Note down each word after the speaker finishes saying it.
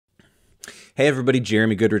Hey everybody,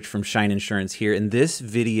 Jeremy Goodrich from Shine Insurance here, and this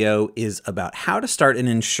video is about how to start an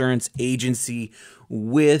insurance agency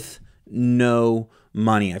with no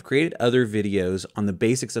money. I've created other videos on the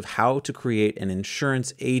basics of how to create an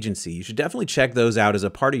insurance agency. You should definitely check those out as a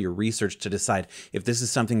part of your research to decide if this is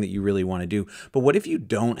something that you really want to do. But what if you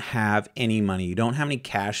don't have any money? You don't have any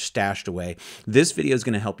cash stashed away? This video is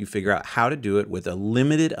going to help you figure out how to do it with a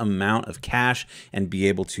limited amount of cash and be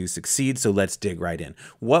able to succeed. So let's dig right in.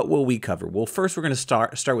 What will we cover? Well, first we're going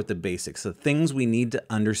to start with the basics, the things we need to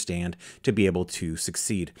understand to be able to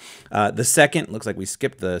succeed. The second, looks like we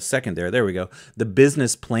skipped the second there. There we go. The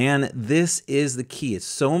business plan. This is the key. It's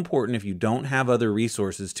so important if you don't have other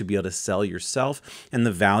resources to be able to sell yourself and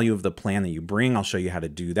the value of the plan that you bring. I'll show you how to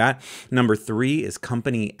do that. Number 3 is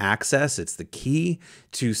company access. It's the key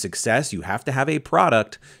to success. You have to have a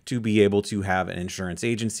product to be able to have an insurance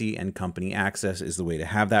agency, and company access is the way to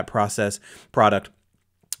have that product.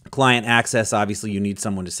 Client access, obviously you need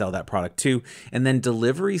someone to sell that product to, and then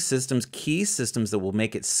delivery systems, key systems that will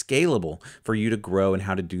make it scalable for you to grow and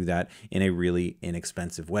how to do that in a really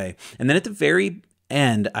inexpensive way. And then at the very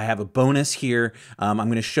end, I have a bonus here. I'm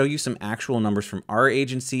going to show you some actual numbers from our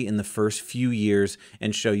agency in the first few years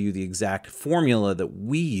and show you the exact formula that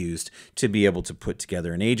we used to be able to put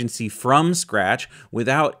together an agency from scratch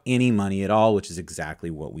without any money at all, which is exactly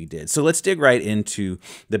what we did. So let's dig right into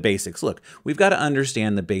the basics. Look, we've got to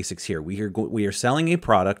understand the basics here. We are selling a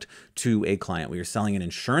product to a client. We are selling an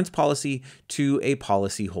insurance policy to a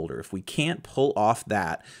policy holder. If we can't pull off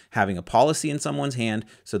that, having a policy in someone's hand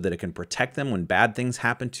so that it can protect them when bad things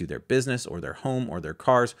happen to their business or their home or their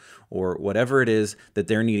cars or whatever it is that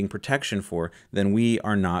they're needing protection for, then we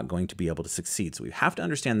are not going to be able to succeed. So we have to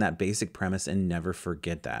understand that basic premise and never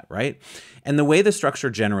forget that, right? And the way the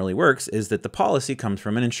structure generally works is that the policy comes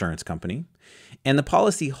from an insurance company, and the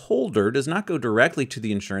policy holder does not go directly to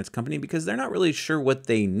the insurance company because they're not really sure what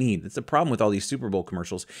they need. That's the problem with all these Super Bowl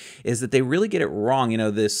commercials, is that they really get it wrong. You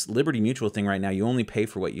know, this Liberty Mutual thing right now, you only pay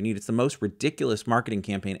for what you need. It's the most ridiculous marketing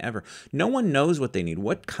campaign ever. No one knows what they need.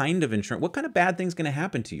 What kind of insurance, what kind of bad thing's going to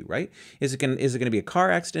happen to you, right? Is it going to be a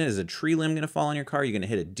car accident? Is a tree limb going to fall on your car? Are you going to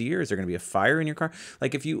hit a deer? Is there going to be a fire in your car?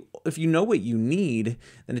 Like if you know what you need,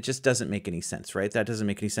 then it just doesn't make any sense, right? That doesn't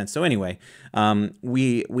make any sense. So anyway,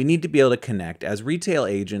 we need to be able to connect as retail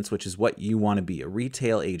agents, which is what you want to be, a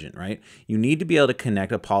retail agent, right? You need to be able to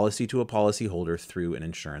connect a policy to a policy holder through an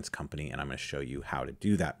insurance company, and I'm going to show you how to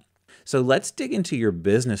do that. So let's dig into your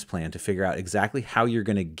business plan to figure out exactly how you're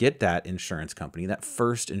going to get that insurance company, that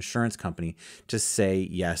first insurance company, to say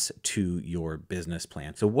yes to your business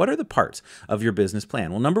plan. So what are the parts of your business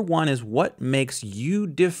plan? Well, number 1 is what makes you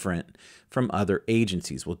different from other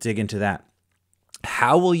agencies. We'll dig into that.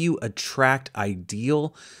 How will you attract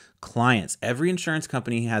ideal clients? Every insurance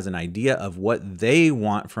company has an idea of what they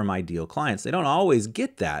want from ideal clients. They don't always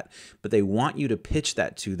get that, but they want you to pitch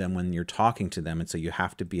that to them when you're talking to them. And so you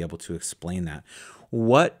have to be able to explain that.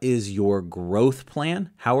 What is your growth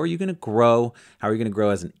plan? How are you going to grow? How are you going to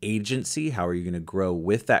grow as an agency? How are you going to grow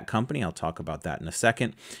with that company? I'll talk about that in a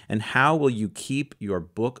second. And how will you keep your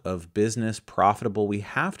book of business profitable? We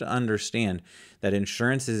have to understand that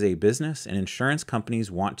insurance is a business, and insurance companies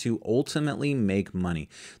want to ultimately make money.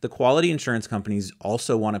 The quality insurance companies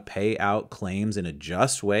also want to pay out claims in a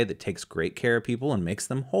just way that takes great care of people and makes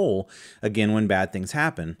them whole, again, when bad things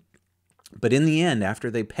happen. But in the end, after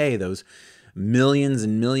they pay those millions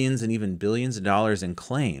and millions and even billions of dollars in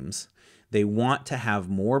claims, they want to have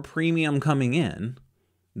more premium coming in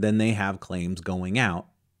than they have claims going out,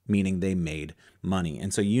 meaning they made money.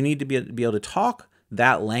 And so you need to be able to talk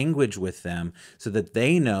that language with them so that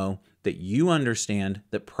they know that you understand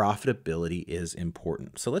that profitability is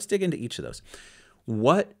important. So let's dig into each of those.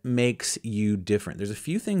 What makes you different? There's a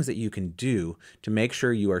few things that you can do to make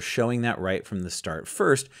sure you are showing that right from the start.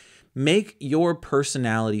 First, make your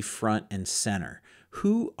personality front and center.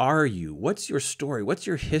 Who are you? What's your story? What's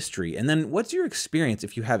your history? And then what's your experience?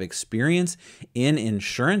 If you have experience in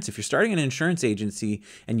insurance, if you're starting an insurance agency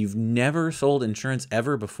and you've never sold insurance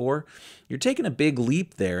ever before, you're taking a big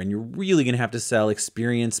leap there, and you're really going to have to sell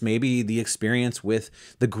experience, maybe the experience with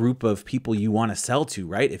the group of people you want to sell to,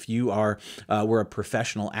 right? If you were a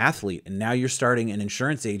professional athlete and now you're starting an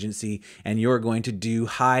insurance agency and you're going to do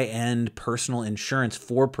high-end personal insurance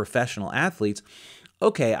for professional athletes,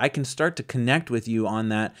 okay, I can start to connect with you on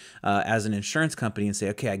that as an insurance company and say,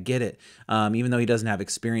 okay, I get it. Even though he doesn't have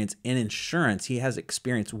experience in insurance, he has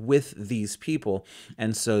experience with these people,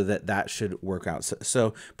 and so that should work out.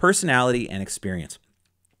 So personality and experience.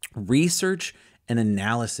 Research and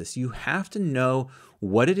analysis. You have to know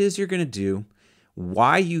what it is you're going to do,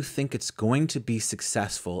 why you think it's going to be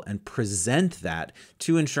successful and present that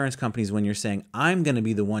to insurance companies when you're saying, I'm going to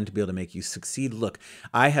be the one to be able to make you succeed. Look,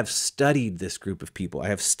 I have studied this group of people. I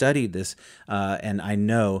have studied this, and I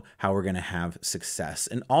know how we're going to have success.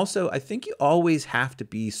 And also, I think you always have to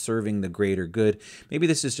be serving the greater good. Maybe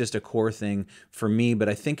this is just a core thing for me, but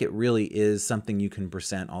I think it really is something you can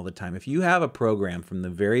present all the time. If you have a program from the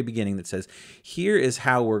very beginning that says, here is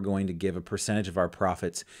how we're going to give a percentage of our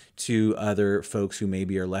profits to other folks who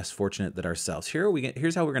maybe are less fortunate than ourselves.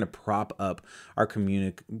 Here's how we're going to prop up our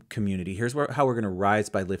community. Here's how we're going to rise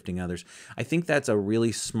by lifting others. I think that's a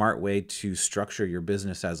really smart way to structure your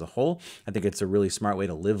business as a whole. I think it's a really smart way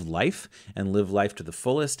to live life and live life to the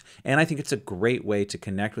fullest. And I think it's a great way to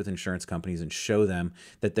connect with insurance companies and show them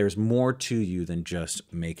that there's more to you than just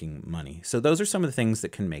making money. So those are some of the things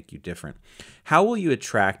that can make you different. How will you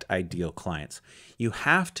attract ideal clients? You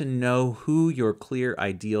have to know who your clear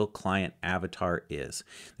ideal client avatar is.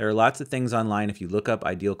 There are lots of things online. If you look up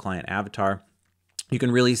ideal client avatar, you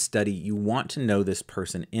can really study. You want to know this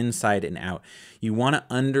person inside and out. You want to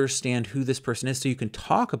understand who this person is so you can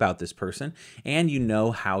talk about this person and you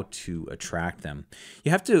know how to attract them.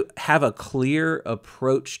 You have to have a clear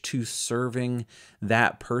approach to serving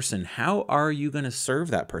that person. How are you going to serve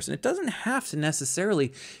that person? It doesn't have to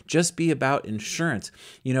necessarily just be about insurance.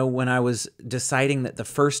 You know, when I was deciding that the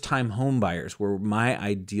first-time home buyers were my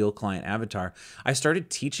ideal client avatar, I started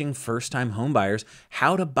teaching first-time home buyers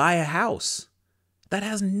how to buy a house. That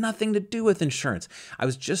has nothing to do with insurance. I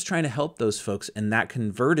was just trying to help those folks, and that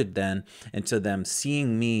converted then into them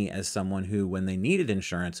seeing me as someone who, when they needed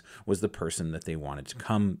insurance, was the person that they wanted to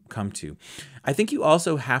come to. I think you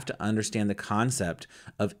also have to understand the concept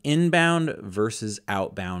of inbound versus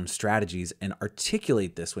outbound strategies and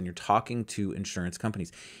articulate this when you're talking to insurance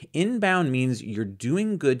companies. Inbound means you're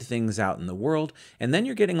doing good things out in the world, and then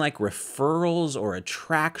you're getting like referrals or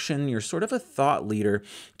attraction. You're sort of a thought leader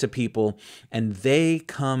to people, and they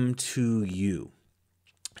come to you.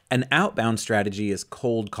 An outbound strategy is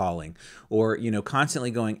cold calling, or,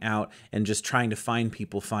 constantly going out and just trying to find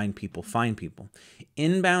people.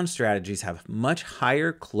 Inbound strategies have much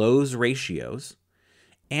higher close ratios,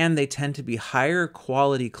 and they tend to be higher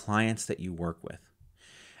quality clients that you work with.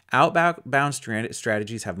 Outbound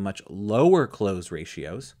strategies have much lower close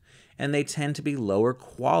ratios, and they tend to be lower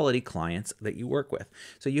quality clients that you work with.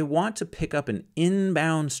 So you want to pick up an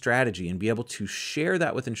inbound strategy and be able to share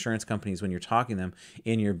that with insurance companies when you're talking to them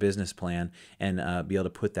in your business plan, and be able to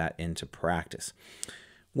put that into practice.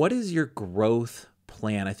 What is your growth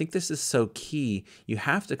plan? I think this is so key. You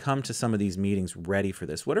have to come to some of these meetings ready for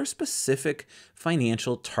this. What are specific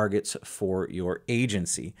financial targets for your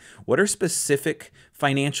agency? What are specific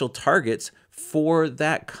financial targets for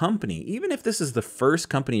that company? Even if this is the first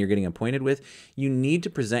company you're getting appointed with, you need to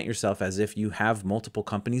present yourself as if you have multiple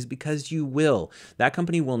companies, because you will. That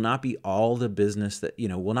company will not be all the business that,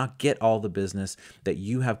 will not get all the business that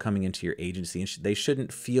you have coming into your agency. And they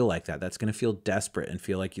shouldn't feel like that. That's going to feel desperate and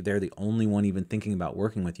feel like they're the only one even thinking about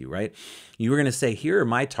working with you, right? You were going to say, here are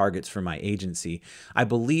my targets for my agency. I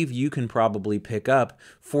believe you can probably pick up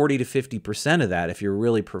 40 to 50% of that if you're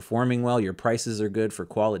really performing well, your prices are good for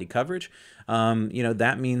quality coverage.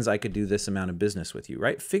 That means I could do this amount of business with you,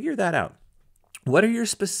 right? Figure that out. What are your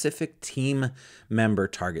specific team member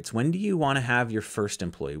targets? When do you want to have your first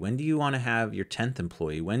employee? When do you want to have your 10th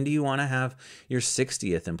employee? When do you want to have your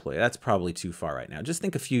 60th employee? That's probably too far right now. Just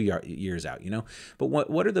think a few years out, But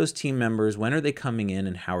what are those team members? When are they coming in,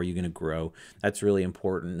 and how are you going to grow? That's really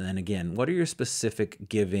important. And then again, what are your specific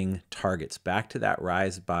giving targets? Back to that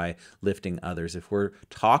rise by lifting others. If we're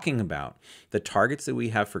talking about the targets that we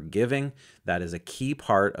have for giving, that is a key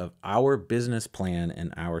part of our business plan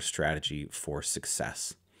and our strategy for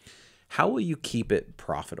success. How will you keep it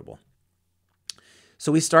profitable?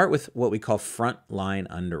 So we start with what we call frontline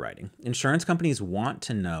underwriting. Insurance companies want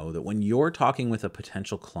to know that when you're talking with a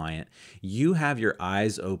potential client, you have your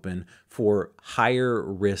eyes open for higher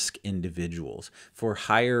risk individuals, for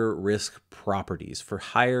higher risk properties, for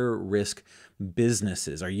higher risk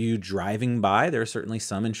businesses. Are you driving by? There are certainly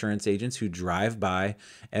some insurance agents who drive by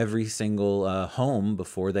every single home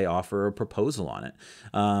before they offer a proposal on it.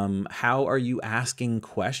 How are you asking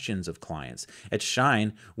questions of clients? At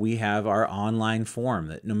Shine, we have our online form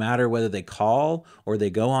that no matter whether they call or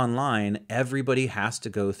they go online, everybody has to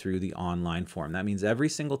go through the online form. That means every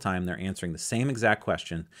single time they're answering the same exact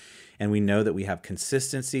question, and we know that we have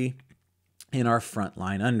consistency in our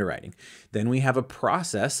frontline underwriting. Then we have a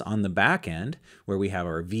process on the back end where we have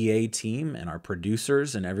our VA team and our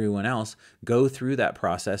producers and everyone else go through that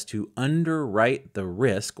process to underwrite the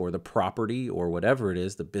risk or the property or whatever it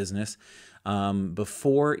is, the business,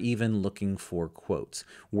 before even looking for quotes.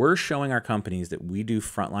 We're showing our companies that we do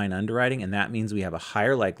frontline underwriting, and that means we have a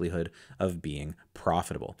higher likelihood of being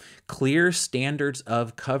profitable. Clear standards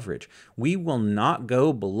of coverage. We will not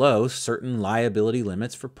go below certain liability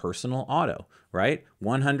limits for personal auto, right?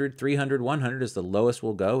 100, 300, 100 is the lowest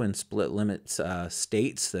we'll go in split limits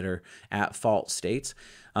states that are at fault states.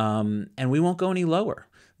 And we won't go any lower.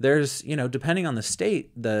 There's, depending on the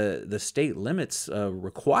state, the state limits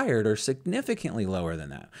required are significantly lower than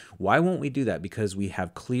that. Why won't we do that? Because we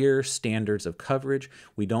have clear standards of coverage.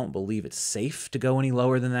 We don't believe it's safe to go any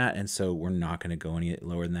lower than that, and so we're not going to go any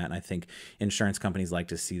lower than that. And I think insurance companies like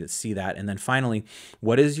to see that. And then finally,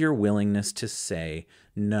 what is your willingness to say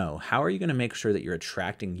no? How are you going to make sure that you're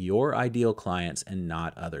attracting your ideal clients and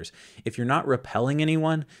not others? If you're not repelling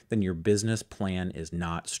anyone, then your business plan is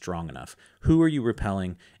not strong enough. Who are you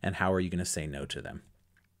repelling, and how are you going to say no to them?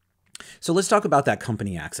 So let's talk about that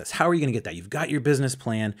company access. How are you going to get that? You've got your business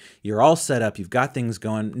plan. You're all set up. You've got things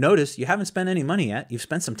going. Notice you haven't spent any money yet. You've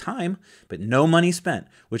spent some time, but no money spent,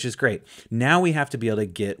 which is great. Now we have to be able to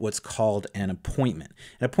get what's called an appointment.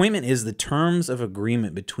 An appointment is the terms of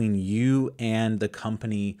agreement between you and the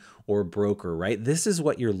company or broker, right? This is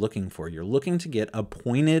what you're looking for. You're looking to get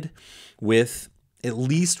appointed with at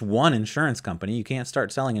least one insurance company. You can't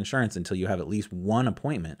start selling insurance until you have at least one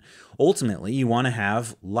appointment. Ultimately, you want to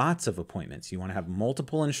have lots of appointments. You want to have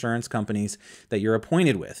multiple insurance companies that you're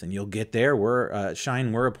appointed with, and you'll get there. We're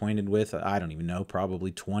appointed with, I don't even know,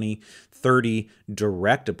 probably 20, 30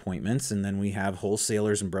 direct appointments, and then we have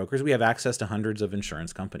wholesalers and brokers. We have access to hundreds of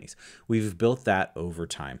insurance companies. We've built that over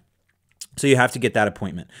time. So you have to get that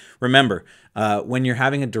appointment. Remember, when you're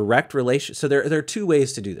having a direct relation, so there are two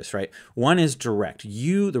ways to do this, right? One is direct.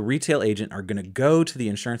 You, the retail agent, are going to go to the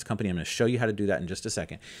insurance company. I'm going to show you how to do that in just a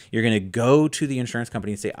second. You're going to go to the insurance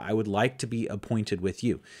company and say, I would like to be appointed with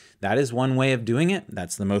you. That is one way of doing it.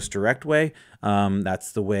 That's the most direct way.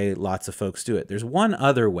 That's the way lots of folks do it. There's one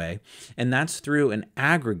other way, and that's through an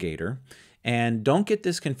aggregator. And don't get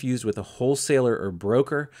this confused with a wholesaler or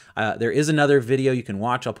broker. There is another video you can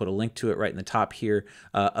watch. I'll put a link to it right in the top here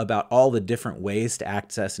about all the different ways to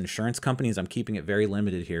access insurance companies. I'm keeping it very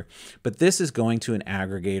limited here. But this is going to an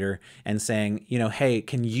aggregator and saying, hey,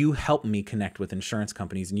 can you help me connect with insurance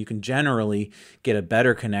companies? And you can generally get a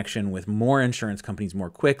better connection with more insurance companies more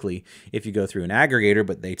quickly if you go through an aggregator,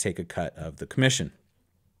 but they take a cut of the commission.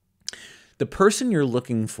 The person you're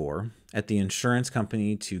looking for at the insurance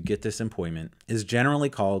company to get this appointment is generally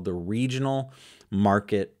called the regional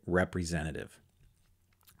market representative.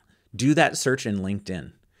 Do that search in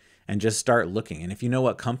LinkedIn and just start looking. And if you know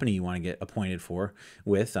what company you want to get appointed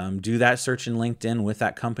with, do that search in LinkedIn with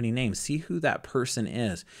that company name. See who that person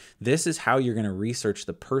is. This is how you're going to research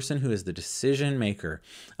the person who is the decision maker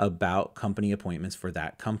about company appointments for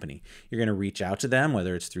that company. You're going to reach out to them,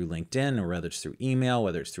 whether it's through LinkedIn or whether it's through email,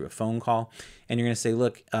 whether it's through a phone call. And you're going to say,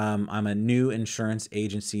 look, I'm a new insurance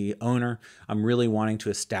agency owner. I'm really wanting to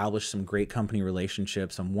establish some great company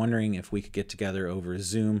relationships. I'm wondering if we could get together over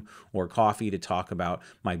Zoom or coffee to talk about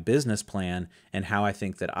my business plan and how I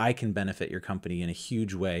think that I can benefit your company in a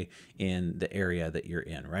huge way in the area that you're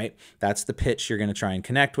in, right? That's the pitch you're going to try and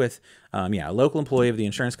connect with. A local employee of the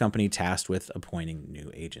insurance company tasked with appointing new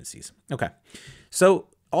agencies. Okay. So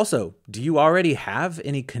also, do you already have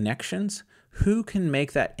any connections? Who can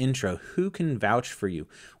make that intro? Who can vouch for you?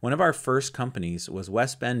 One of our first companies was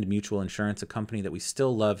West Bend Mutual Insurance, a company that we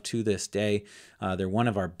still love to this day. They're one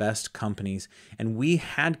of our best companies, and we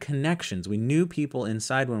had connections. We knew people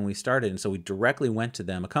inside when we started, and so we directly went to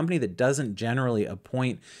them, a company that doesn't generally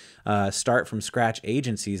appoint start from scratch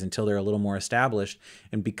agencies until they're a little more established.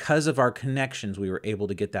 And because of our connections, we were able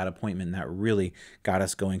to get that appointment, and that really got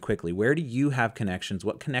us going quickly. Where do you have connections?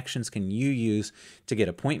 What connections can you use to get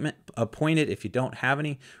appointed? If you don't have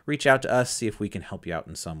any, reach out to us, see if we can help you out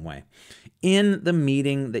in some way. In the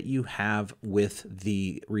meeting that you have with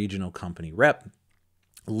the regional company rep,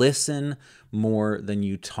 listen more than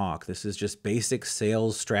you talk. This is just basic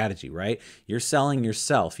sales strategy, right? You're selling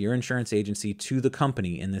yourself, your insurance agency, to the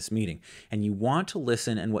company in this meeting. And you want to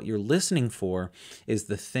listen, and what you're listening for is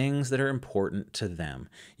the things that are important to them.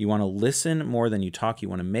 You want to listen more than you talk. You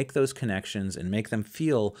want to make those connections and make them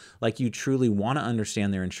feel like you truly want to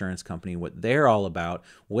understand their insurance company, what they're all about,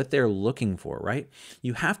 what they're looking for, right?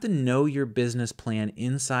 You have to know your business plan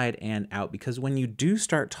inside and out, because when you do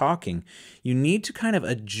start talking, you need to kind of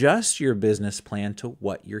adjust your business plan to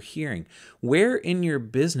what you're hearing. Where in your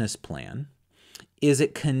business plan Is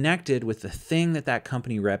it connected with the thing that that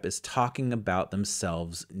company rep is talking about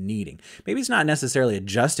themselves needing? Maybe it's not necessarily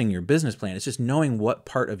adjusting your business plan. It's just knowing what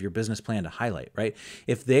part of your business plan to highlight, right?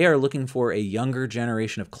 If they are looking for a younger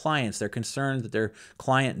generation of clients, they're concerned that their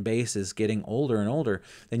client base is getting older and older,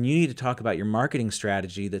 then you need to talk about your marketing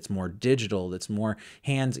strategy that's more digital, that's more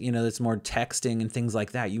hands, that's more texting and things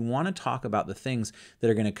like that. You want to talk about the things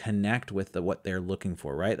that are going to connect with what they're looking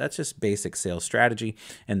for, right? That's just basic sales strategy,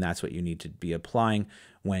 and that's what you need to be applying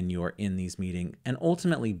when you're in these meetings, and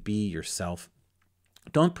ultimately be yourself.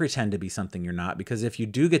 Don't pretend to be something you're not, because if you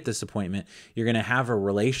do get this appointment, you're going to have a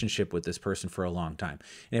relationship with this person for a long time.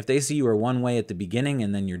 And if they see you are one way at the beginning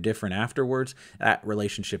and then you're different afterwards, that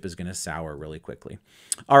relationship is going to sour really quickly.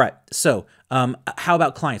 All right. So how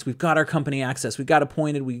about clients? We've got our company access. We got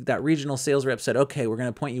appointed. That regional sales rep said, okay, we're going to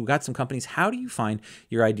appoint you. We got some companies. How do you find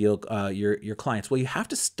your ideal, your clients? Well, you have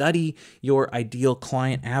to study your ideal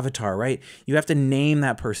client avatar, right? You have to name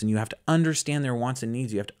that person. You have to understand their wants and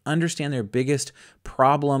needs. You have to understand their biggest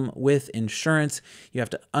problem with insurance. You have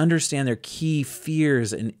to understand their key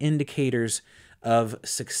fears and indicators of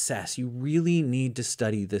success. You really need to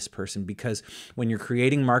study this person, because when you're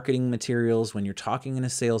creating marketing materials, when you're talking in a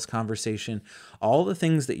sales conversation, all the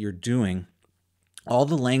things that you're doing, all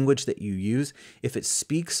the language that you use, if it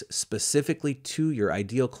speaks specifically to your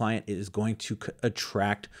ideal client, it is going to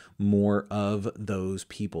attract more of those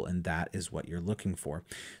people, and that is what you're looking for.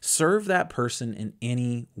 Serve that person in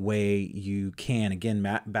any way you can. Again,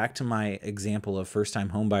 back to my example of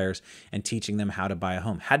first-time homebuyers and teaching them how to buy a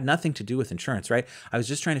home. Had nothing to do with insurance, right? I was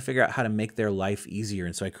just trying to figure out how to make their life easier,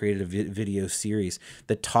 and so I created a video series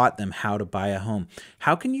that taught them how to buy a home.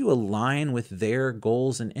 How can you align with their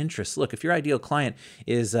goals and interests? Look, if your ideal client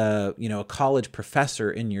is a college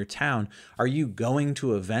professor in your town, are you going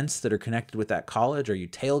to events that are connected with that college? Are you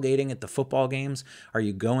tailgating at the football games? Are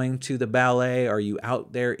you going to the ballet? Are you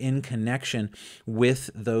out there in connection with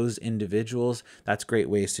those individuals? That's great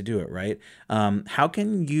ways to do it, right? How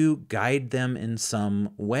can you guide them in some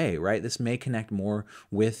way, right? This may connect more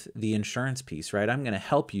with the insurance piece, right? I'm going to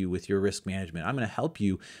help you with your risk management. I'm going to help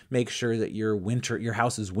you make sure that your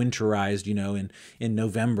house is winterized, in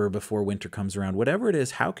November before winter comes around. Whatever it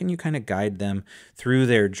is, how can you kind of guide them through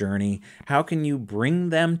their journey? How can you bring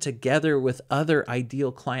them together with other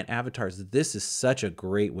ideal client avatars? This is such a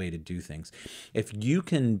great way to do things. If you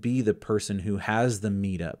can be the person who has the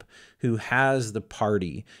meetup, who has the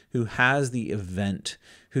party, who has the event,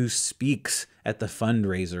 who speaks at the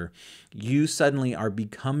fundraiser, you suddenly are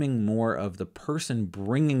becoming more of the person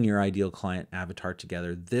bringing your ideal client avatar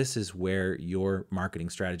together. This is where your marketing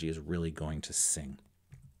strategy is really going to sing.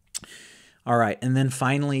 All right, and then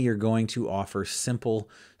finally, you're going to offer simple,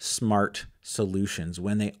 smart solutions.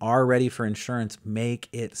 When they are ready for insurance, make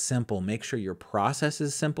it simple. Make sure your process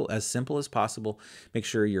is simple as possible. Make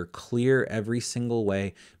sure you're clear every single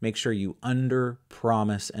way. Make sure you under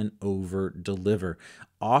promise and over deliver.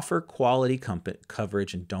 Offer quality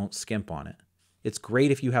coverage and don't skimp on it. It's great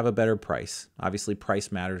if you have a better price. Obviously,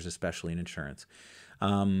 price matters, especially in insurance.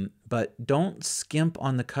 But don't skimp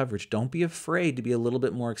on the coverage. Don't be afraid to be a little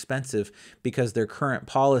bit more expensive because their current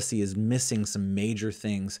policy is missing some major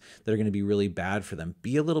things that are going to be really bad for them.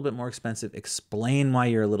 Be a little bit more expensive. Explain why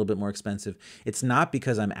you're a little bit more expensive. It's not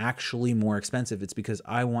because I'm actually more expensive. It's because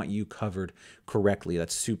I want you covered correctly.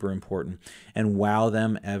 That's super important. And wow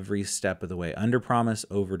them every step of the way. Under promise,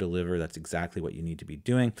 over deliver. That's exactly what you need to be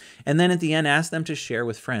doing. And then at the end, ask them to share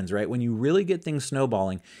with friends, right? When you really get things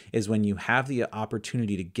snowballing is when you have the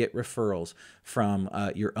opportunity to get referrals from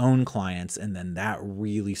your own clients, and then that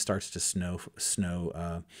really starts to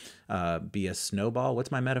be a snowball.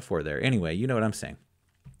 What's my metaphor there? Anyway, you know what I'm saying.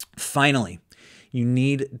 Finally, you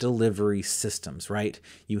need delivery systems, right?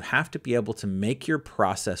 You have to be able to make your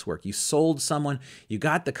process work. You sold someone, you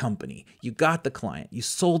got the company, you got the client, you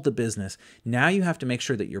sold the business. Now you have to make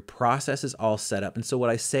sure that your process is all set up. And so what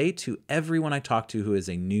I say to everyone I talk to who is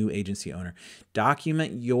a new agency owner,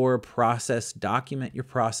 document your process, document your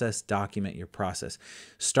process, document your process.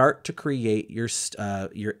 Start to create your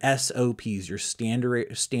SOPs, your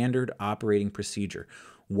standard operating procedure.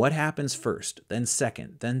 What happens first, then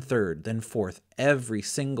second, then third, then fourth? Every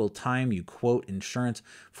single time you quote insurance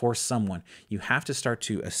for someone, you have to start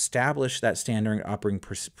to establish that standard operating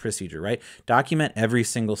procedure, right? Document every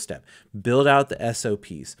single step. Build out the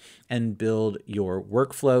SOPs and build your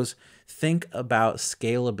workflows. Think about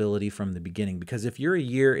scalability from the beginning, because if you're a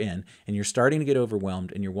year in and you're starting to get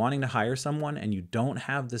overwhelmed and you're wanting to hire someone and you don't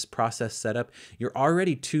have this process set up, you're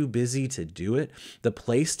already too busy to do it. The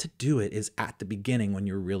place to do it is at the beginning when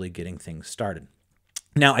you're really getting things started.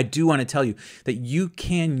 Now, I do want to tell you that you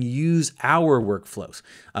can use our workflows.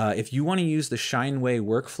 If you want to use the Shineway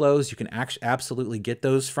workflows, you can absolutely get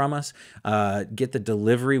those from us. Get the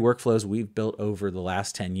delivery workflows we've built over the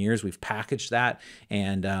last 10 years. We've packaged that,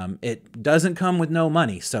 and it doesn't come with no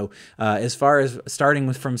money. So as far as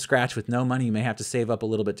starting from scratch with no money, you may have to save up a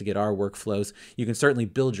little bit to get our workflows. You can certainly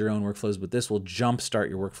build your own workflows, but this will jumpstart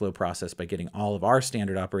your workflow process by getting all of our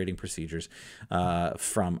standard operating procedures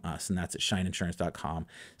from us, and that's at shineinsurance.com/workflows.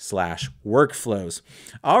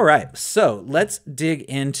 All right, so let's dig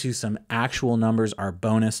into some actual numbers, our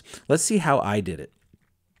bonus. Let's see how I did it.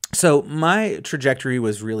 So my trajectory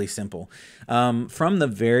was really simple. From the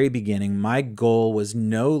very beginning, my goal was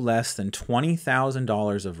no less than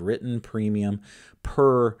 $20,000 of written premium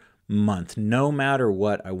per month. No matter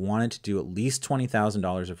what, I wanted to do at least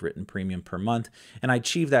 $20,000 of written premium per month, and I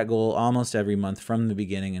achieved that goal almost every month from the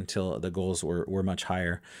beginning until the goals were much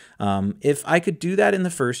higher. If I could do that in the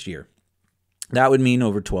first year, that would mean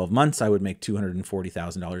over 12 months, I would make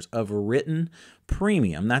 $240,000 of written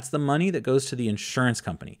premium. That's the money that goes to the insurance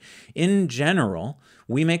company. In general,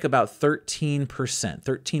 we make about 13%.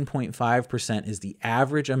 13.5% is the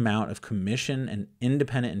average amount of commission an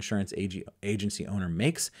independent insurance agency owner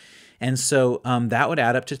makes. And so that would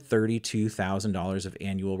add up to $32,000 of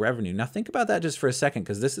annual revenue. Now think about that just for a second,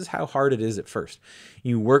 because this is how hard it is at first.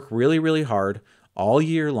 You work really, really hard all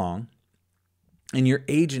year long, and your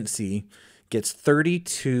agency gets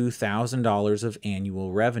 $32,000 of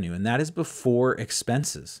annual revenue, and that is before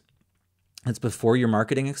expenses. That's before your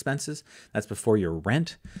marketing expenses. That's before your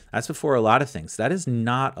rent. That's before a lot of things. That is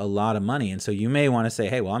not a lot of money. And so you may want to say,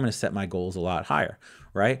 hey, well, I'm going to set my goals a lot higher,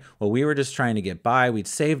 right? Well, we were just trying to get by. We'd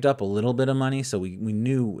saved up a little bit of money, so we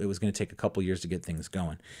knew it was going to take a couple years to get things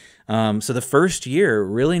going. So the first year,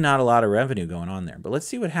 really not a lot of revenue going on there. But let's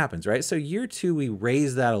see what happens, right? So year two, we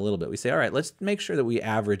raise that a little bit. We say, all right, let's make sure that we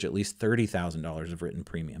average at least $30,000 of written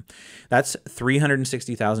premium. That's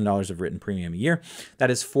 $360,000 of written premium a year. That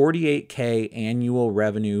is $48K annual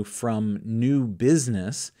revenue from new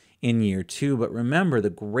business in year two. But remember, the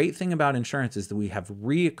great thing about insurance is that we have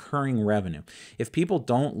reoccurring revenue. If people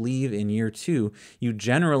don't leave in year two, you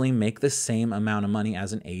generally make the same amount of money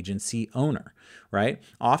as an agency owner, right?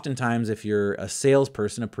 Oftentimes, if you're a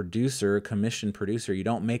salesperson, a producer, a commission producer, you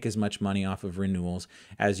don't make as much money off of renewals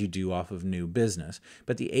as you do off of new business.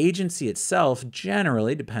 But the agency itself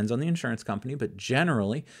generally, depends on the insurance company, but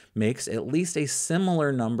generally makes at least a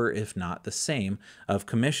similar number, if not the same, of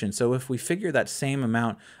commission. So if we figure that same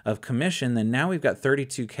amount of commission, then now we've got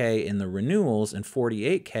 $32K in the renewals and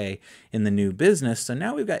 $48K in the new business. So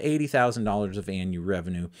now we've got $80,000 of annual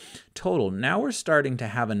revenue total. Now we're starting to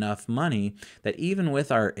have enough money that even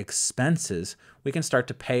with our expenses, we can start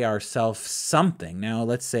to pay ourselves something. Now,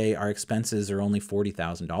 let's say our expenses are only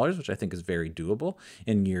 $40,000, which I think is very doable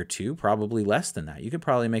in year two, probably less than that. You could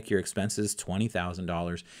probably make your expenses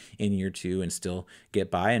 $20,000 in year two and still get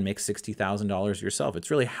by and make $60,000 yourself. It's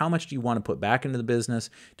really how much do you want to put back into the business?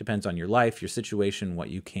 Depends on your life, your situation, what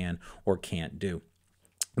you can or can't do.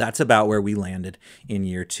 That's about where we landed in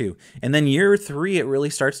year two. And then year three, it really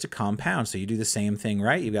starts to compound. So you do the same thing,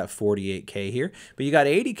 right? You've got $48K here, but you got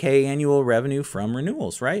 $80K annual revenue from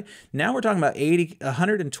renewals, right? Now we're talking about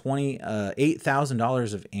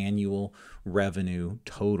 $128,000 of annual revenue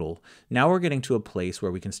total. Now we're getting to a place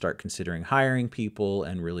where we can start considering hiring people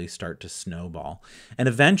and really start to snowball. And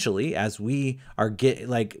eventually, as we are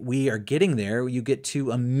getting there, you get to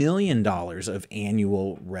 $1 million of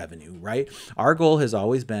annual revenue, right? Our goal has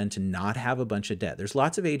always been to not have a bunch of debt. There's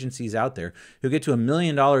lots of agencies out there who get to $1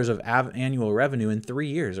 million of annual revenue in 3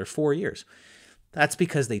 years or 4 years. That's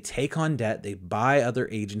because they take on debt, they buy other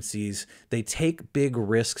agencies, they take big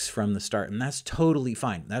risks from the start, and that's totally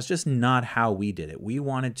fine. That's just not how we did it. We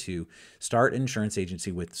wanted to start an insurance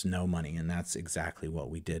agency with no money, and that's exactly what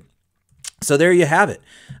we did. So there you have it.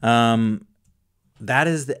 That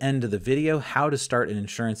is the end of the video, how to start an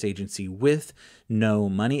insurance agency with no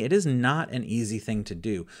money. It is not an easy thing to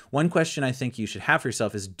do. One question I think you should have for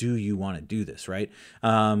yourself is, do you want to do this, right?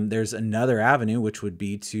 There's another avenue, which would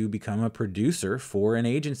be to become a producer for an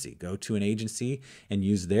agency. Go to an agency and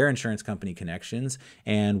use their insurance company connections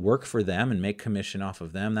and work for them and make commission off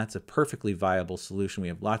of them. That's a perfectly viable solution. We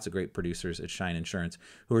have lots of great producers at Shine Insurance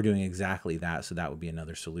who are doing exactly that, so that would be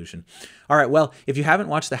another solution. All right, well, if you haven't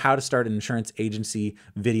watched the How to Start an Insurance Agency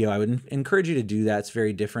video, I would encourage you to do that. It's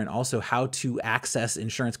very different. Also, how to access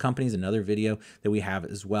insurance companies, another video that we have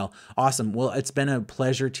as well. Awesome. Well, it's been a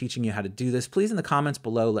pleasure teaching you how to do this. Please in the comments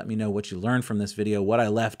below, let me know what you learned from this video, what I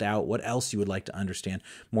left out, what else you would like to understand.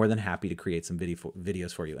 More than happy to create some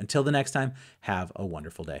videos for you. Until the next time, have a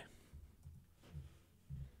wonderful day.